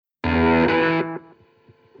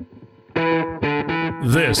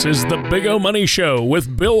This is the Big O Money Show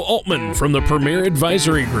with Bill Altman from the Premier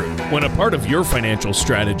Advisory Group. When a part of your financial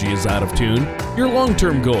strategy is out of tune, your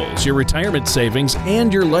long-term goals, your retirement savings,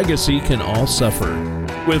 and your legacy can all suffer.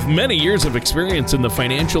 With many years of experience in the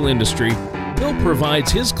financial industry, Bill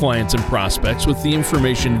provides his clients and prospects with the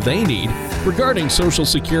information they need regarding Social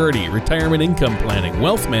Security, retirement income planning,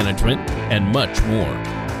 wealth management, and much more.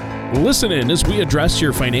 Listen in as we address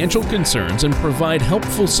your financial concerns and provide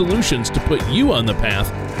helpful solutions to put you on the path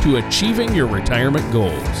to achieving your retirement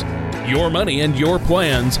goals. Your money and your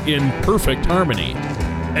plans in perfect harmony.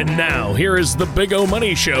 And now, here is the Big O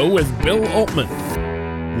Money Show with Bill Altman.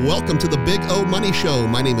 Welcome to the Big O Money Show.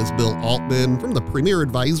 My name is Bill Altman from the Premier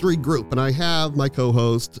Advisory Group, and I have my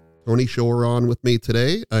co-host, Tony Shore, on with me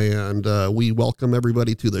today, and we welcome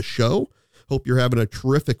everybody to the show. Hope you're having a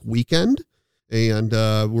terrific weekend. And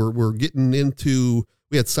we're getting into,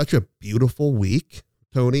 we had such a beautiful week,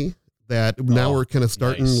 Tony, that now we're kind of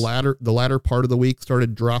starting the latter part of the week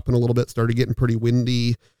started dropping a little bit, started getting pretty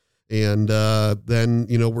windy. And then,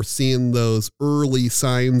 we're seeing those early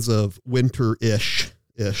signs of winter-ish,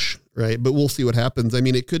 right? But we'll see what happens. I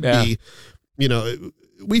mean, it could be,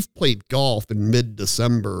 we've played golf in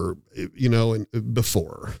mid-December, and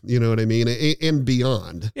before, you know what I mean? And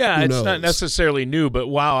beyond. Yeah, it's not necessarily new, but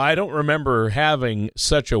wow, I don't remember having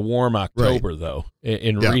such a warm October, though,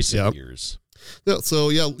 in recent years.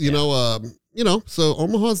 So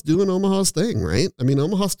Omaha's doing Omaha's thing, right? I mean,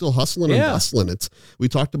 Omaha's still hustling and bustling. We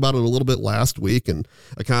talked about it a little bit last week, and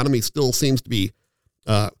economy still seems to be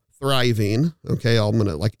thriving. Okay. I'm going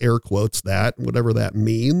to air quotes that, whatever that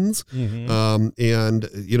means. Mm-hmm. And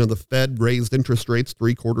the Fed raised interest rates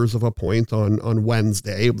 0.75 points on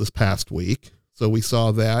Wednesday of this past week. So we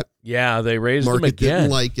saw that. Yeah. They raised them again. Market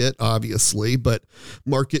didn't like it, obviously, but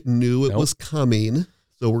market knew it was coming.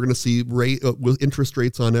 So we're going to see with interest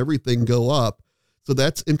rates on everything go up. So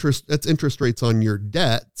that's interest rates on your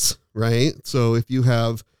debts, right? So if you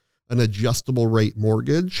have an adjustable rate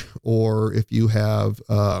mortgage, or if you have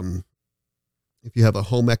a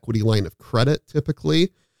home equity line of credit, typically,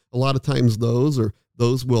 a lot of times those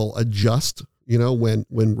will adjust,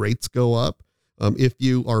 when rates go up. If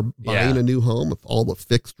you are buying a new home, if all the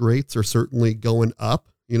fixed rates are certainly going up,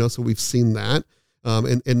 so we've seen that.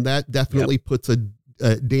 And that definitely puts a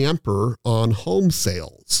damper on home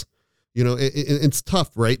sales. It's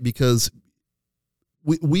tough, right? Because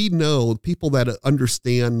we know people that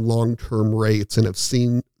understand long-term rates and have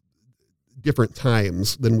seen different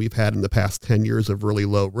times than we've had in the past 10 years of really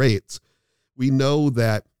low rates. We know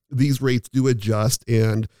that these rates do adjust,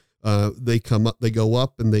 and they go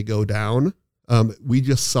up and they go down. We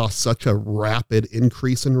just saw such a rapid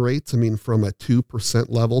increase in rates. I mean, from a 2%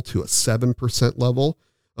 level to a 7% level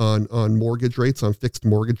on mortgage rates, on fixed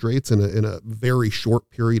mortgage rates in a very short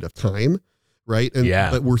period of time. Right.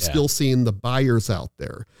 But we're still seeing the buyers out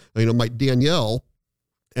there. My Danielle,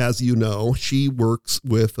 as you know, she works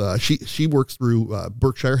with, she works through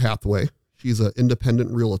Berkshire Hathaway. She's an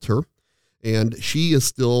independent realtor, and she is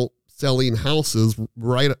still selling houses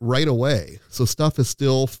right away. So stuff is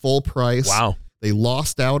still full price. Wow. They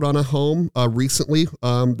lost out on a home recently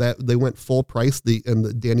that they went full price.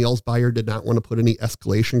 And Danielle's buyer did not want to put any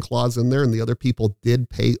escalation clause in there, and the other people did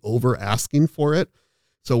pay over asking for it.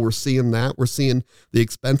 So we're seeing that. We're seeing the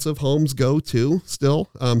expensive homes go too still.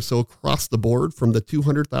 So across the board, from the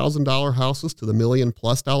 $200,000 houses to the $1 million+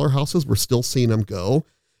 houses, we're still seeing them go.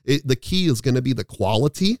 The key is going to be the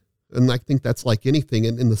quality. And I think that's like anything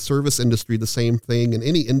in the service industry, the same thing in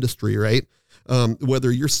any industry, right?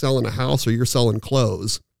 Whether you're selling a house or you're selling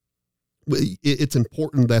clothes, it's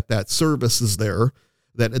important that service is there,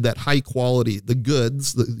 that high quality, the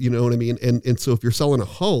goods, you know what I mean? And so if you're selling a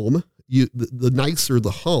home, the nicer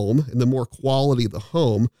the home and the more quality the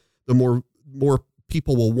home, the more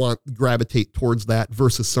people will gravitate towards that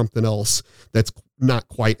versus something else that's not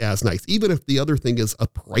quite as nice. Even if the other thing is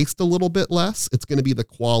priced a little bit less, it's going to be the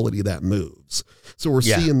quality that moves. So we're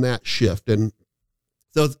seeing that shift. And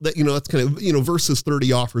so that, it's kind of, versus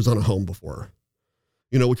 30 offers on a home before,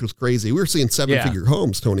 which was crazy. We were seeing 7-figure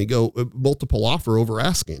homes, Tony, go multiple offer over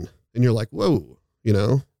asking. And you're like, whoa,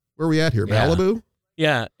 where are we at here? Malibu?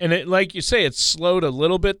 Yeah, and like you say, it's slowed a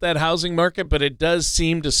little bit, that housing market, but it does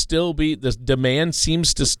seem to still be, the demand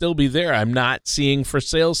seems to still be there. I'm not seeing for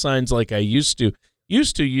sale signs like I used to.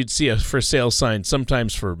 You'd see a for sale sign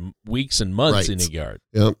sometimes for weeks and months in a yard.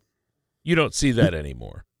 Yep. You don't see that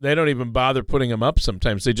anymore. They don't even bother putting them up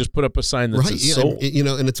sometimes. They just put up a sign that says sold.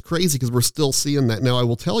 And it's crazy because we're still seeing that. Now, I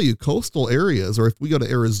will tell you, coastal areas, or if we go to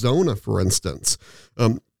Arizona, for instance,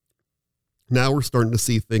 now we're starting to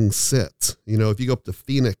see things sit. If you go up to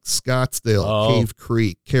Phoenix, Scottsdale, Cave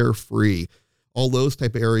Creek, Carefree, all those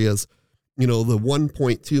type of areas, the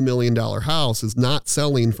 $1.2 million house is not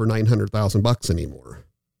selling for $900,000 anymore.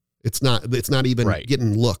 It's not even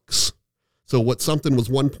getting looks. So what something was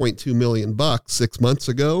 $1.2 million 6 months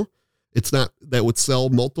ago, it's not, that would sell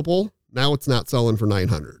multiple. Now it's not selling for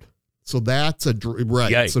 900. So that's right.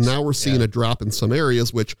 Yikes. So now we're seeing a drop in some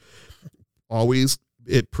areas, which always,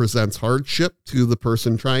 it presents hardship to the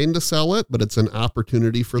person trying to sell it, but it's an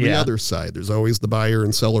opportunity for the other side. There's always the buyer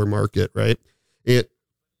and seller market, right?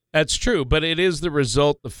 That's true, but it is the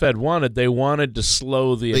result the Fed wanted. They wanted to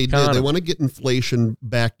slow the economy. Did. They want to get inflation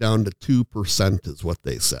back down to 2% is what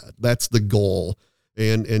they said. That's the goal.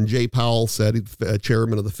 And Jay Powell said,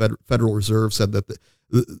 chairman of the Federal Reserve, said that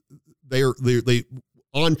they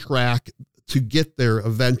on track to get there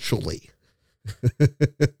eventually.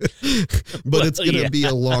 But it's going to be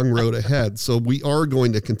a long road ahead. So we are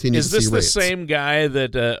going to continue to see rates. Is this the same guy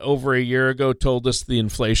that over a year ago told us the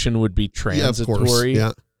inflation would be transitory?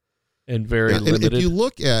 Yeah. And very limited.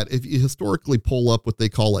 And if you historically pull up what they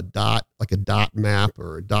call a dot, like a dot map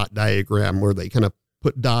or a dot diagram, where they kind of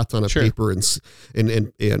put dots on a paper and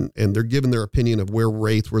they're giving their opinion of where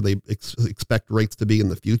they expect rates to be in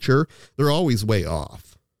the future, they're always way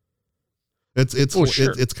off.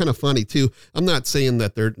 It's kind of funny too. I'm not saying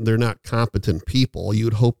that they're not competent people.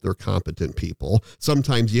 You'd hope they're competent people.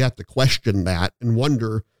 Sometimes you have to question that and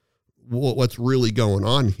wonder what's really going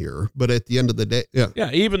on here. But at the end of the day,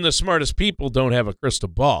 even the smartest people don't have a crystal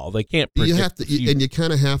ball. They can't predict. You have to, and you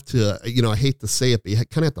kind of have to, I hate to say it, but you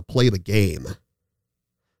kind of have to play the game,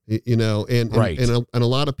 and a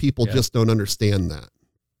lot of people just don't understand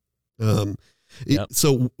that.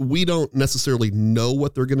 So we don't necessarily know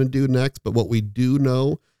what they're going to do next, but what we do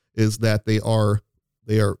know is that they are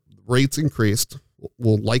rates increased.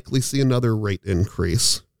 We'll likely see another rate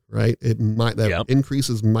increase. Right.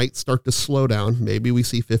 Increases might start to slow down. Maybe we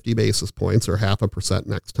see 50 basis points or 0.5%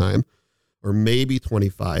 next time, or maybe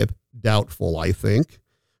 25. Doubtful, I think.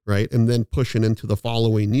 Right. And then pushing into the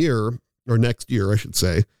following year, or next year, I should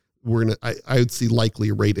say, I would see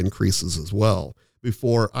likely rate increases as well,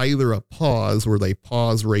 before either a pause where they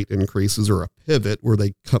pause rate increases or a pivot where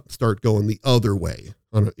they start going the other way.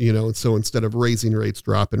 And so instead of raising rates,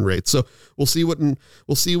 dropping rates. So we'll see what I'm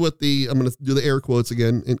going to do the air quotes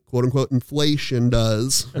again, quote unquote, inflation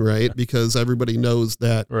does, right? Because everybody knows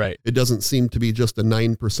that it doesn't seem to be just a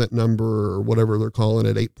 9% number or whatever they're calling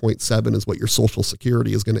it. 8.7 is what your Social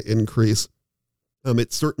Security is going to increase.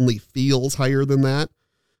 It certainly feels higher than that.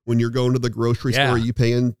 When you're going to the grocery store, you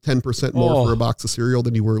paying 10% more for a box of cereal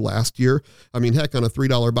than you were last year. I mean, heck, on a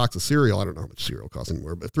 $3 box of cereal, I don't know how much cereal costs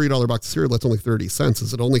anymore, but $3 box of cereal, that's only 30 cents.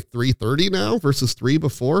 Is it only $3.30 now versus $3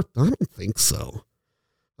 before? I don't think so.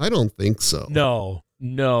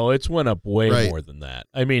 No, it's went up way more than that.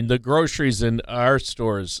 I mean, the groceries in our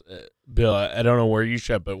stores, Bill, I don't know where you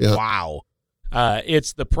shop, but wow.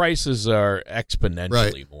 It's the prices are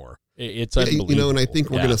exponentially more. It's unbelievable. And I think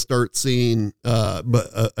we're going to start seeing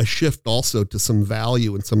a shift also to some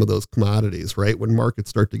value in some of those commodities, right? When markets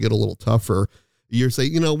start to get a little tougher, you're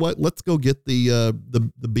saying, you know what, let's go get the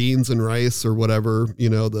beans and rice or whatever,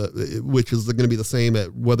 which is going to be the same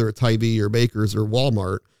at whether it's Hy-Vee or Baker's or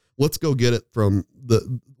Walmart. Let's go get it from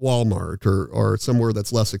the Walmart or somewhere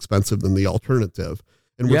that's less expensive than the alternative.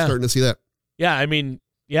 And we're starting to see that. Yeah. I mean,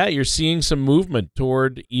 you're seeing some movement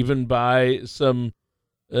toward even by some,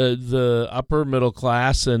 the upper middle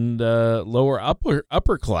class and lower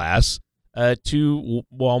upper class to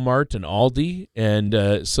Walmart and Aldi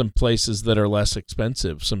and some places that are less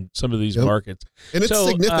expensive. Some of these markets, and it's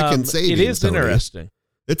significant savings. It is interesting.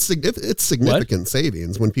 It's significant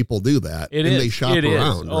savings when people do that they shop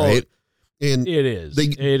around, right? And it is.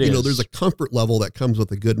 There's a comfort level that comes with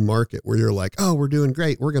a good market where you're like, oh, we're doing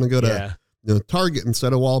great. We're going to go to Target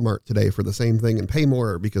instead of Walmart today for the same thing and pay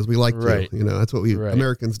more because we like to. That's what we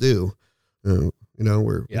Americans do. We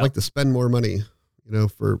like to spend more money,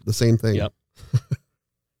 for the same thing. Yep.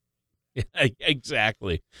 Yeah,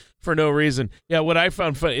 exactly. For no reason. Yeah, what I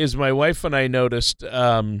found fun is my wife and I noticed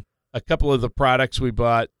a couple of the products we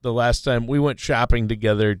bought the last time we went shopping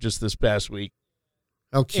together just this past week.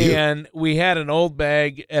 How cute. And we had an old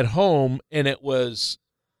bag at home and it was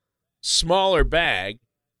smaller bag.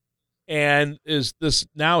 And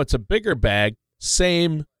now it's a bigger bag,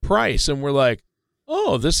 same price. And we're like,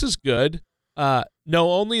 oh, this is good. No,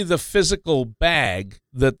 only the physical bag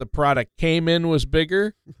that the product came in was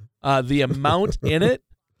bigger. The amount in it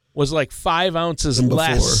was like 5 ounces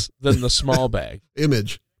less than the small bag.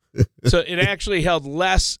 Image. So it actually held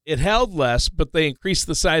less. It held less, but they increased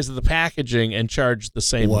the size of the packaging and charged the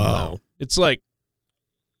same amount. It's like,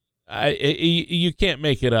 You can't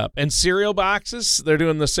make it up. And cereal boxes, they're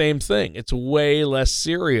doing the same thing. It's way less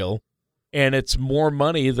cereal, and it's more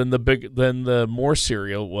money than the more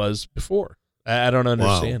cereal was before. I don't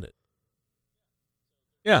understand it.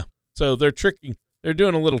 Yeah, so they're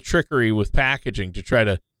doing a little trickery with packaging to try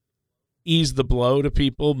to ease the blow to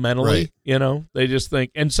people mentally. Right. They just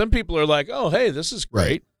think, and some people are like, "Oh, hey, this is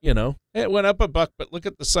great." Right. It went up $1, but look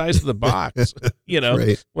at the size of the box.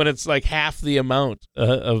 Right. When it's like half the amount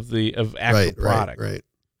of actual product. Right.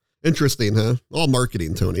 Interesting, huh? All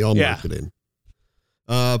marketing, Tony. All marketing.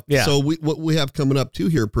 So what we have coming up too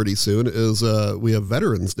here pretty soon is we have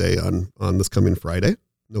Veterans Day on this coming Friday,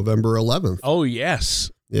 November 11th. Oh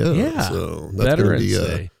yes. Yeah. So that's Veterans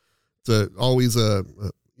Day. It's always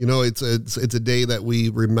it's a day that we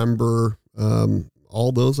remember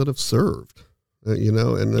all those that have served. I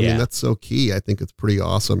mean, that's so key. I think it's pretty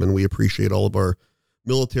awesome, and we appreciate all of our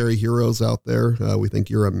military heroes out there. We think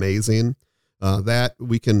you're amazing. That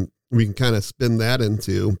we can kind of spin that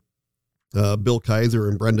into Bill Kaiser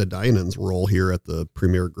and Brenda Dinan's role here at the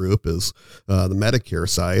Premier Group is the Medicare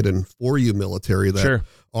side, and for you military that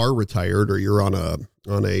are retired or you're on a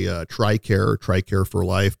TRICARE for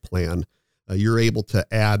Life plan. You're able to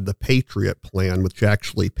add the Patriot plan, which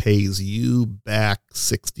actually pays you back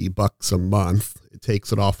 $60 a month. It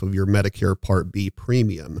takes it off of your Medicare Part B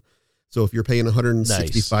premium. So if you're paying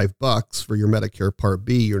 $165 for your Medicare Part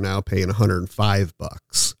B, you're now paying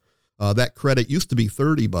 $105. That credit used to be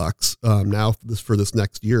 $30. Now for this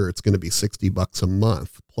next year, it's going to be $60 a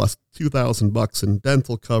month, plus $2,000 in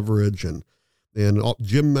dental coverage and all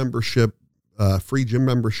gym membership, free gym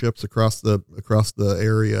memberships across the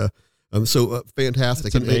area. So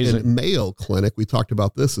fantastic. And Mayo Clinic, we talked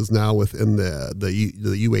about this, is now within the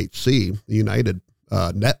UHC, the United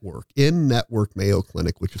Network, in-network Mayo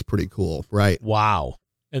Clinic, which is pretty cool, right? Wow.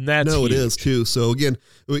 And that's huge. It is too. So again,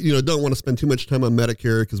 don't want to spend too much time on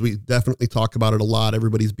Medicare because we definitely talk about it a lot.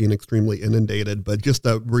 Everybody's being extremely inundated, but just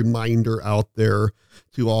a reminder out there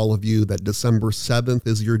to all of you that December 7th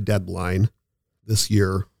is your deadline this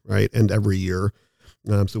year, right? And every year.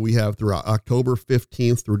 So we have throughout October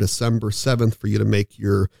 15th through December 7th for you to make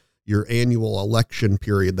your annual election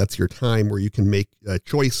period. That's your time where you can make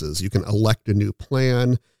choices. You can elect a new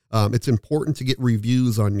plan. It's important to get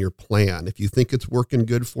reviews on your plan. If you think it's working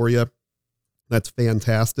good for you, that's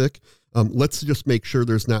fantastic. Let's just make sure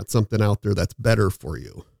there's not something out there that's better for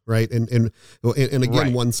you. Right. And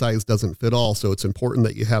again, one size doesn't fit all. So it's important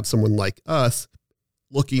that you have someone like us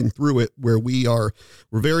looking through it where we're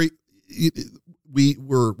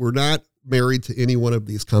not married to any one of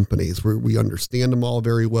these companies. We understand them all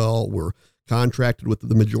very well. We're contracted with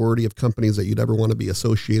the majority of companies that you'd ever want to be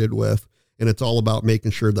associated with. And it's all about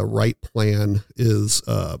making sure the right plan is,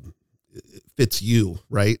 fits you,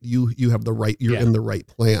 right? You have the right, you're in the right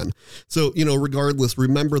plan. So, regardless,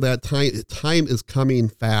 remember that time is coming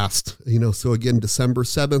fast, so again, December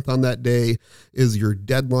 7th on that day is your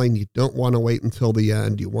deadline. You don't want to wait until the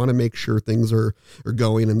end. You want to make sure things are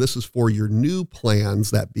going. And this is for your new plans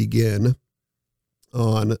that begin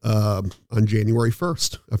on January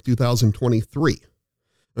 1st of 2023.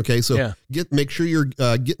 Okay, so make sure you're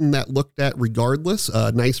getting that looked at regardless.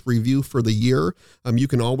 Nice review for the year. You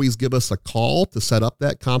can always give us a call to set up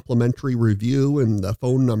that complimentary review, and the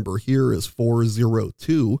phone number here is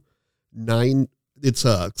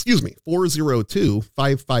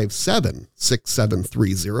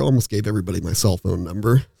 402-557-6730. Almost gave everybody my cell phone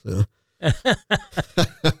number. So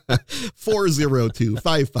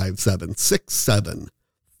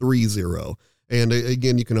 402-557-6730. And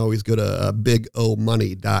again, you can always go to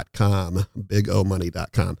bigomoney.com,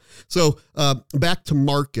 bigomoney.com. So back to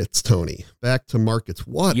markets, Tony, back to markets.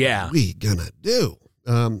 What are we going to do?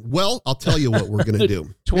 Well, I'll tell you what we're going to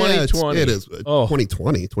do. 2020. It is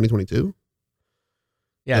 2020, 2022.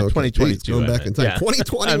 Yeah, 2022. Going back in time.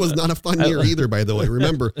 2020 was not a fun year either, by the way.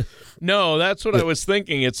 Remember? No, that's what I was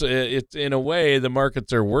thinking. It's in a way the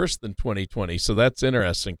markets are worse than 2020, so that's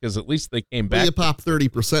interesting because at least they came back. Well, you popped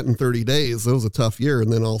 30% in 30 days. That was a tough year,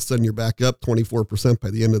 and then all of a sudden you're back up 24%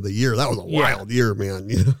 by the end of the year. That was a wild year, man.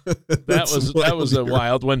 That was a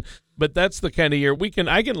wild one. But that's the kind of year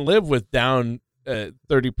I can live with down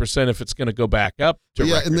 30% if it's going to go back up to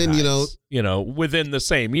record and then highs, within the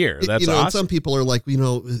same year. That's awesome. And some people are like,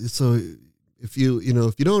 so if you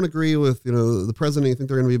don't agree with the president, you think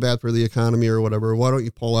they're going to be bad for the economy or whatever, why don't you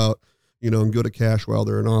pull out and go to cash while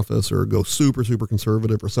they're in office, or go super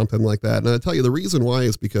conservative or something like that? And I tell you the reason why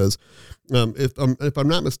is because if I'm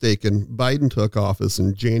not mistaken, Biden took office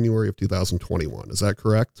in January of 2021. Is that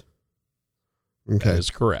correct? Okay. That is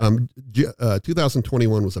correct.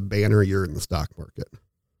 2021 was a banner year in the stock market.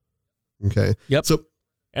 Okay. Yep. So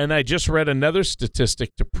And I just read another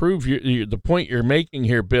statistic to prove the point you're making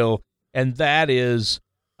here, Bill, and that is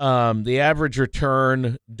the average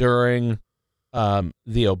return during the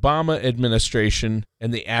Obama administration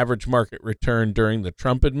and the average market return during the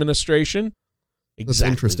Trump administration. That's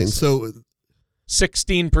interesting. So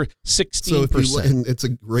 16%. So and it's a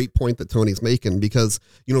great point that Tony's making, because,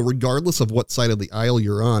 regardless of what side of the aisle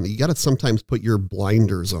you're on, you got to sometimes put your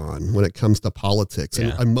blinders on when it comes to politics.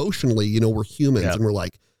 And emotionally, we're humans and we're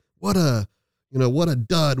like, what a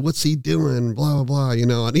dud. What's he doing? Blah, blah,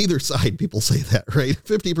 blah. On either side, people say that, right?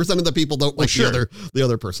 50% of the people don't like the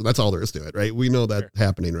other person. That's all there is to it, right? We know that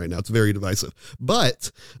happening right now. It's very divisive.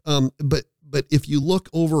 But if you look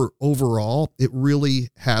overall, it really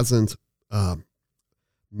hasn't,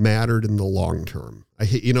 mattered in the long term. I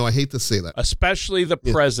hate to say that. Especially the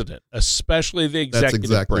president, especially the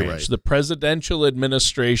executive branch. Right. The presidential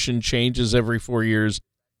administration changes every 4 years,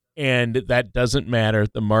 and that doesn't matter.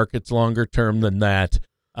 The market's longer term than that.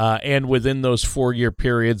 And within those 4-year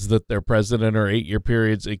periods that they're president, or 8-year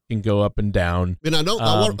periods, it can go up and down. And I don't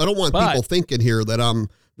want people thinking here that I'm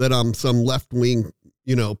some left-wing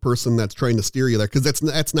person that's trying to steer you there, because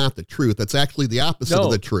that's not the truth. That's actually the opposite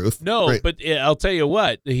of the truth. No, right? But I'll tell you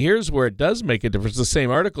what, here's where it does make a difference. The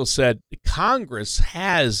same article said Congress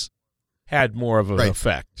has had more of an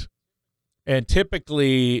effect. And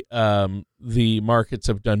typically the markets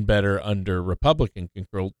have done better under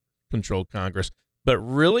Republican-controlled Congress. But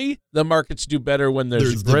really, the markets do better when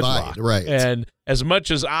there's gridlock. Divide, right. And as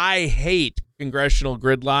much as I hate congressional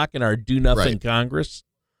gridlock and our do-nothing Congress,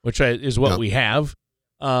 which is what we have,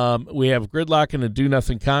 we have gridlock and a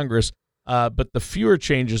do-nothing Congress, but the fewer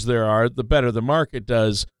changes there are, the better the market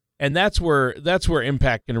does, and that's where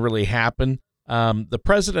impact can really happen. The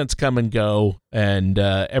presidents come and go, and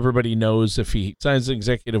everybody knows if he signs an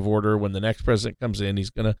executive order, when the next president comes in,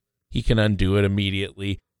 he can undo it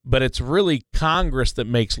immediately. But it's really Congress that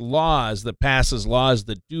makes laws, that passes laws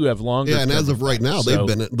that do have longer. Yeah, and as of right now, some of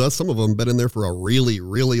them have been in there for a really,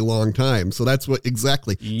 really long time. So that's what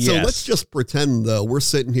exactly. Yes. So let's just pretend, though, we're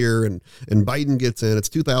sitting here and Biden gets in. It's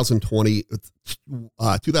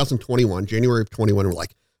 2021, January of 21. We're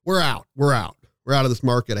like, we're out of this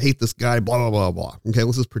market. I hate this guy. Blah blah blah blah. Okay,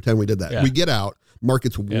 let's just pretend we did that. Yeah. We get out.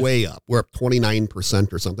 Market's way up. We're up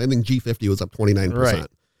 29% or something. I think G50 was up 29%. Right.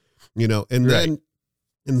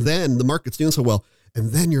 And then the market's doing so well.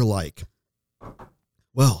 And then you're like,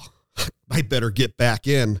 well, I better get back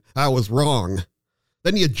in. I was wrong.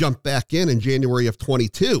 Then you jump back in January of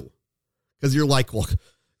 22, because you're like, well,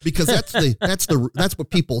 because that's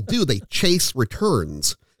what people do. They chase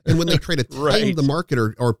returns. And when they try to time the market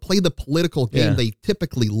or play the political game, they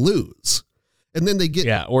typically lose. And then they get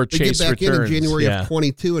back returns in January of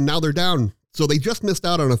 22, and now they're down. So they just missed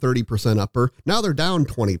out on a 30% upper. Now they're down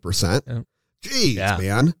 20%. Yeah. Jeez,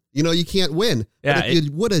 man. You can't win. Yeah, but if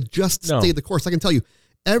you would have just stayed the course, I can tell you,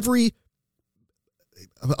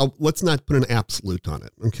 let's not put an absolute on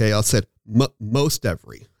it. Okay. I'll say most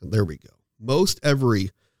every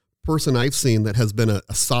person I've seen that has been a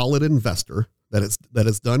solid investor that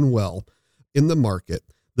has done well in the market,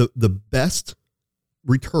 the best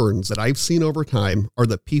returns that I've seen over time are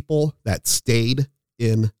the people that stayed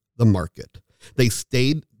in the market. They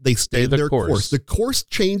stayed their course. The course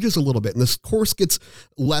changes a little bit, and this course gets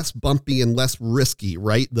less bumpy and less risky,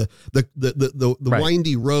 right? The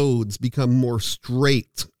windy roads become more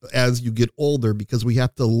straight as you get older, because we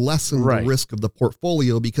have to lessen the risk of the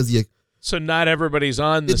portfolio, because so not everybody's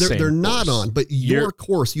on the same they're course. Not on, but your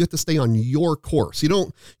course, you have to stay on your course.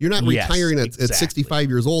 You're not retiring at 65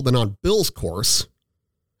 years old and on Bill's course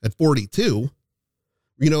at 42.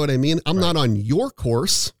 You know what I mean? I'm not on your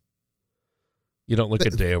course. You don't look a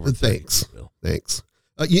day over 30. Thanks.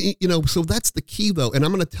 So that's the key, though. And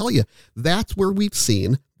I'm going to tell you, that's where we've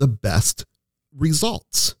seen the best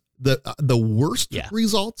results. The worst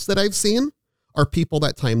results that I've seen are people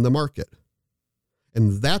that time the market.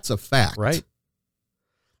 And that's a fact. Right.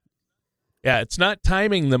 Yeah, it's not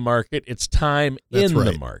timing the market. It's time in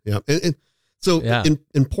the market. Yeah. And so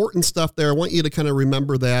important stuff there. I want you to kind of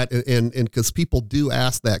remember that, and because people do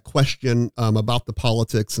ask that question about the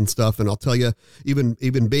politics and stuff. And I'll tell you, even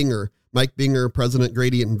Mike Binger, President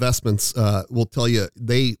Gradient Investments, will tell you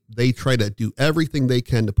they try to do everything they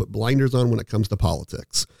can to put blinders on when it comes to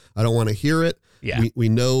politics. I don't want to hear it. Yeah. We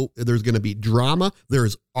know there's going to be drama.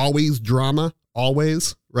 There's always drama,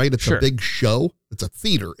 always, right? It's a big show. It's a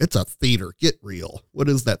theater. Get real. What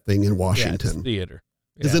is that thing in Washington? Yeah, it's theater.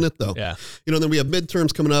 Isn't it though? Yeah. Then we have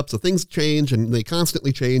midterms coming up, so things change and they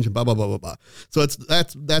constantly change and blah, blah, blah, blah, blah. So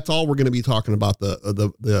that's all we're going to be talking about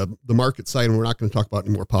the market side. And we're not going to talk about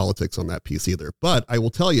any more politics on that piece either. But I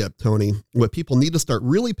will tell you, Tony, what people need to start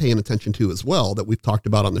really paying attention to as well, that we've talked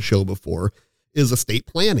about on the show before, is estate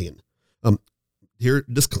planning. Here,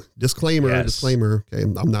 disclaimer. Okay.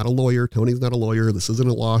 I'm not a lawyer. Tony's not a lawyer. This isn't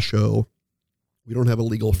a law show. We don't have a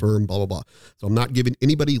legal firm, blah, blah, blah. So I'm not giving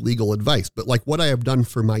anybody legal advice, but like what I have done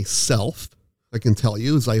for myself, I can tell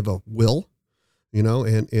you is I have a will, and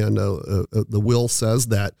the will says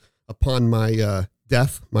that upon my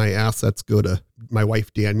death, my assets go to my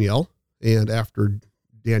wife, Danielle. And after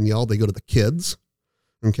Danielle, they go to the kids.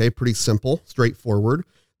 Okay. Pretty simple, straightforward.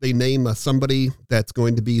 They name somebody that's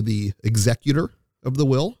going to be the executor of the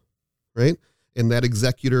will, right? And that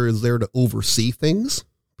executor is there to oversee things.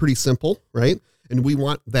 Pretty simple, right? And we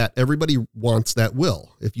want that. Everybody wants that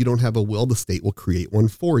will. If you don't have a will, the state will create one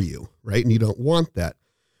for you, right? And you don't want that.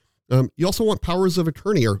 You also want powers of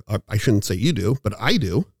attorney, or I shouldn't say you do, but I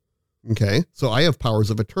do. Okay. So I have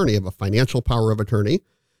powers of attorney. I have a financial power of attorney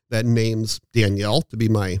that names Danielle to be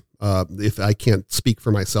my, if I can't speak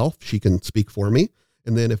for myself, she can speak for me.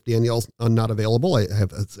 And then if Danielle's not available, I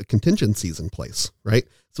have a contingencies in place, right?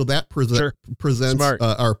 So that prevents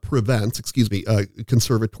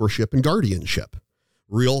conservatorship and guardianship.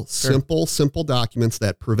 Real simple documents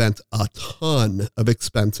that prevent a ton of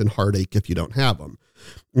expense and heartache if you don't have them.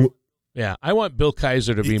 Yeah, I want Bill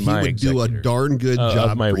Kaiser to be my executor. He would do a darn good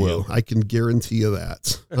job my for will. you. I can guarantee you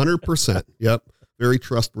that. 100%. Yep. Very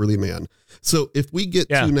trustworthy man. So if we get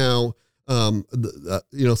to now,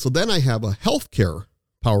 so then I have a healthcare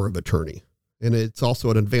power of attorney, and it's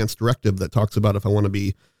also an advanced directive that talks about if I want to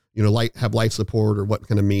be, have life support or what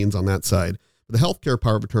kind of means on that side. But the healthcare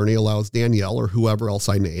power of attorney allows Danielle or whoever else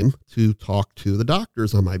I name to talk to the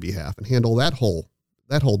doctors on my behalf and handle that whole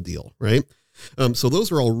deal. Right. So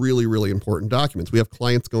those are all really, really important documents. We have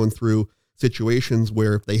clients going through situations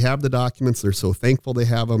where if they have the documents, they're so thankful they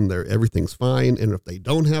have them, everything's fine. And if they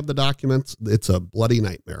don't have the documents, it's a bloody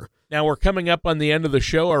nightmare. Now we're coming up on the end of the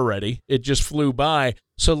show already. It just flew by.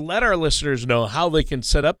 So let our listeners know how they can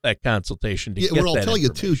set up that consultation to get that I'll tell you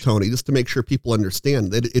too, Tony, just to make sure people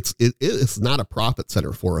understand that it's not a profit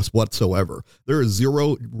center for us whatsoever. There is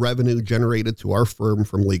zero revenue generated to our firm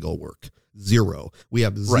from legal work. Zero. We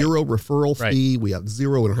have zero referral fee. We have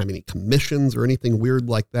zero. We don't have any commissions or anything weird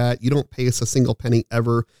like that. You don't pay us a single penny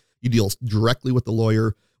ever. You deal directly with the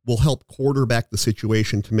lawyer. We'll help quarterback the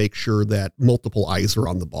situation to make sure that multiple eyes are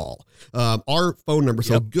on the ball. Our phone number,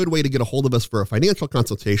 so a good way to get a hold of us for a financial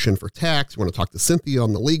consultation for tax. You want to talk to Cynthia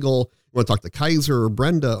on the legal. You want to talk to Kaiser or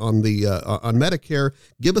Brenda on the on Medicare.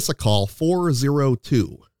 Give us a call,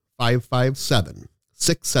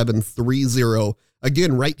 402-557-6730.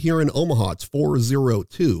 Again, right here in Omaha, it's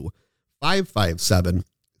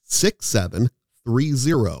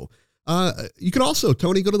 402-557-6730. You can also,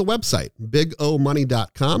 Tony, go to the website,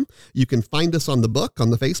 bigomoney.com. You can find us on the book,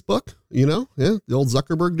 on the Facebook, the old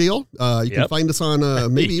Zuckerberg deal. You can find us on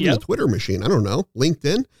maybe even the Twitter machine. I don't know,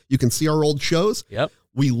 LinkedIn. You can see our old shows. Yep.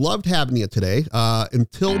 We loved having you today.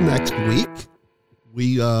 Until next week,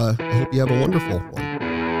 I hope you have a wonderful one.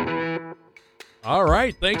 All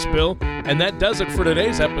right. Thanks, Bill. And that does it for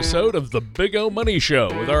today's episode of The Big O Money Show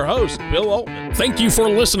with our host, Bill Altman. Thank you for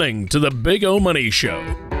listening to The Big O Money Show.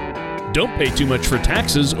 Don't pay too much for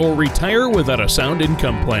taxes or retire without a sound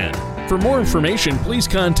income plan. For more information, please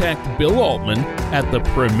contact Bill Altman at the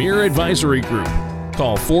Premier Advisory Group.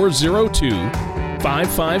 Call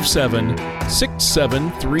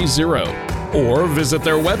 402-557-6730 or visit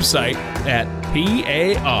their website at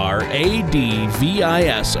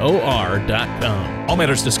paradvisor.com. All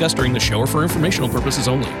matters discussed during the show are for informational purposes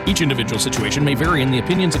only. Each individual situation may vary, and the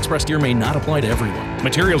opinions expressed here may not apply to everyone.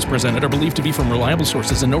 Materials presented are believed to be from reliable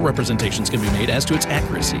sources, and no representations can be made as to its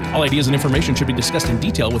accuracy. All ideas and information should be discussed in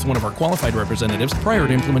detail with one of our qualified representatives prior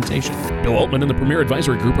to implementation. Bill Altman and the Premier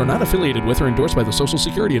Advisory Group are not affiliated with or endorsed by the Social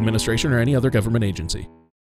Security Administration or any other government agency.